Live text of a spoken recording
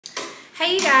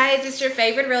Hey guys, it's your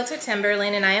favorite realtor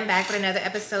Timberlynn, and I am back with another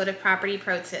episode of Property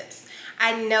Pro Tips.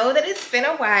 I know that it's been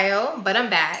a while, but I'm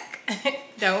back.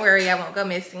 Don't worry, I won't go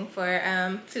missing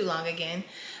for too long again.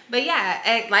 But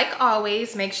yeah, like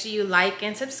always, make sure you like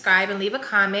and subscribe and leave a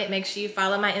comment. Make sure you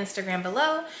follow my Instagram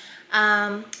below.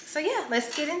 So yeah,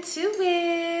 let's get into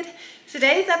it.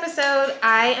 Today's episode,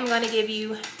 I am going to give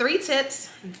you 3 tips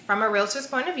from a realtor's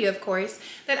point of view, of course,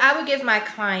 that I would give my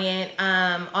client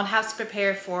on how to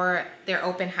prepare for their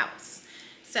open house.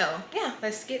 So yeah,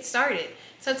 let's get started.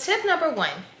 So tip number 1,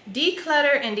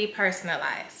 declutter and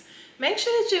depersonalize. Make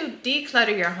sure that you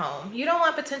declutter your home. You don't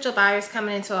want potential buyers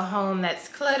coming into a home that's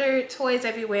cluttered, toys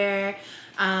everywhere,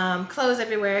 clothes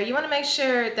everywhere. You want to make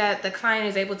sure that the client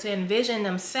is able to envision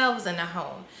themselves in the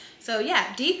home. So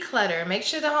yeah, declutter. Make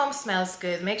sure the home smells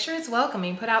good. Make sure it's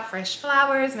welcoming. Put out fresh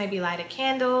flowers, maybe light a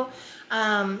candle.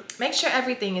 Make sure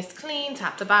everything is clean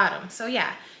top to bottom. So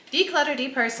yeah, declutter,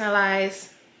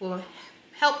 depersonalize will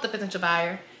help the potential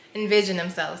buyer envision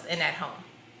themselves in that home.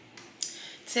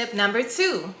 Tip number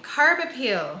 2, curb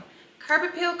appeal.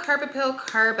 Curb appeal, curb appeal,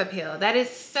 curb appeal. That is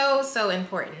so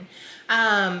important.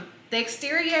 The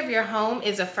exterior of your home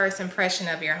is a first impression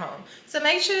of your home. So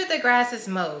make sure that the grass is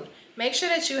mowed. Make sure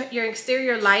that your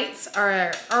exterior lights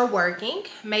are working.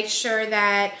 Make sure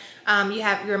that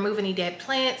you're removing any dead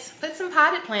plants. Put some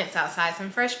potted plants outside, some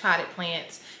fresh potted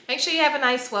plants. Make sure you have a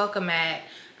nice welcome mat.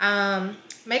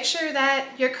 Make sure that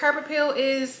your curb appeal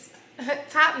is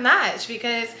top notch,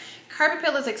 because curb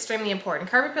appeal is extremely important.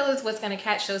 Curb appeal is what's going to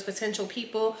catch those potential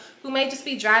people who may just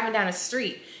be driving down a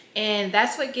street. And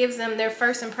that's what gives them their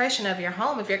first impression of your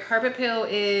home. If your curb appeal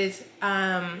is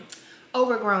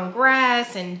overgrown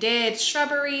grass and dead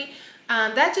shrubbery,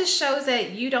 that just shows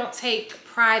that you don't take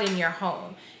pride in your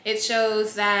home. It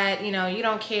shows that, you know, you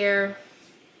don't care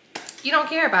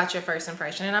about your first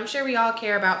impression. And I'm sure we all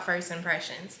care about first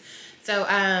impressions. So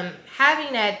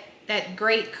having that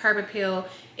great curb appeal,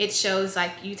 it shows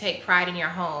like you take pride in your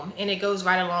home, and it goes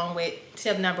right along with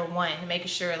tip number 1, making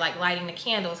sure like lighting the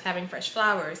candles, having fresh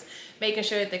flowers, making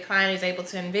sure that the client is able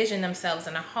to envision themselves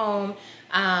in a home.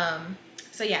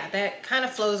 So yeah, that kind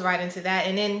of flows right into that.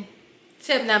 And then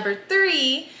tip number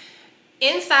 3,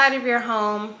 inside of your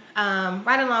home,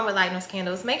 right along with lighting those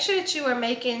candles, make sure that you are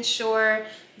making sure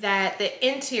that the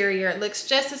interior looks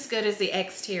just as good as the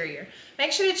exterior.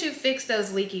 Make sure that you fix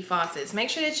those leaky faucets. Make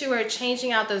sure that you are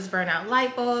changing out those burnout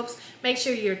light bulbs. Make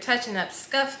sure you're touching up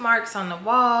scuff marks on the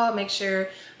wall. Make sure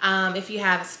if you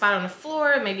have a spot on the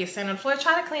floor, maybe a sand on the floor,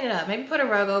 try to clean it up. Maybe put a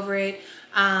rug over it.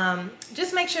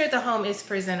 Just make sure that the home is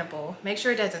presentable. Make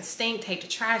sure it doesn't stink. Take the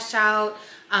trash out.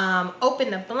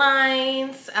 Open the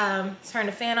blinds. Turn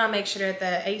the fan on. Make sure that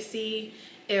the AC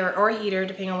or heater,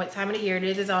 depending on what time of the year it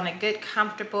is on a good,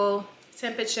 comfortable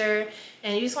temperature.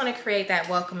 And you just want to create that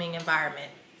welcoming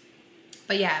environment.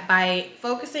 But yeah, by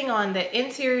focusing on the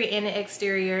interior and the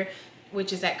exterior,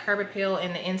 which is that curb appeal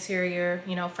and the interior,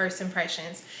 you know, first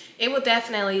impressions, it will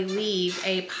definitely leave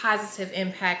a positive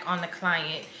impact on the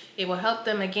client. It will help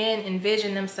them, again,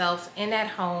 envision themselves in that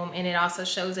home, and it also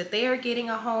shows that they are getting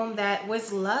a home that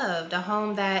was loved, a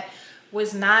home that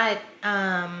was not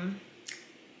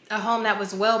a home that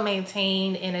was well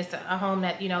maintained, and it's a home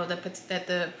that, you know, that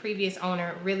the previous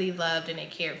owner really loved and they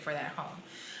cared for that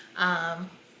home.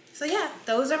 So yeah,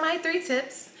 those are my 3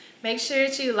 tips. Make sure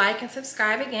that you like and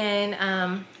subscribe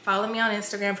again. Follow me on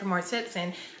Instagram for more tips,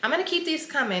 and I'm going to keep these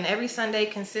coming. Every Sunday,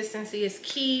 consistency is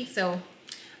key, so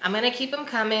I'm going to keep them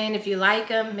coming. If you like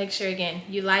them, make sure, again,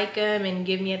 you like them and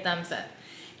give me a thumbs up.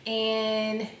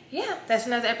 And yeah, that's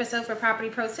another episode for Property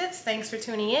Pro Tips. Thanks for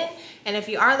tuning in. And if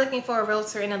you are looking for a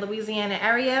realtor in the Louisiana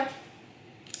area,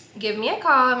 give me a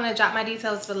call. I'm going to drop my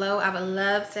details below. I would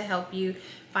love to help you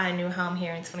find a new home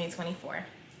here in 2024.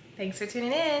 Thanks for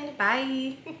tuning in.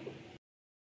 Bye.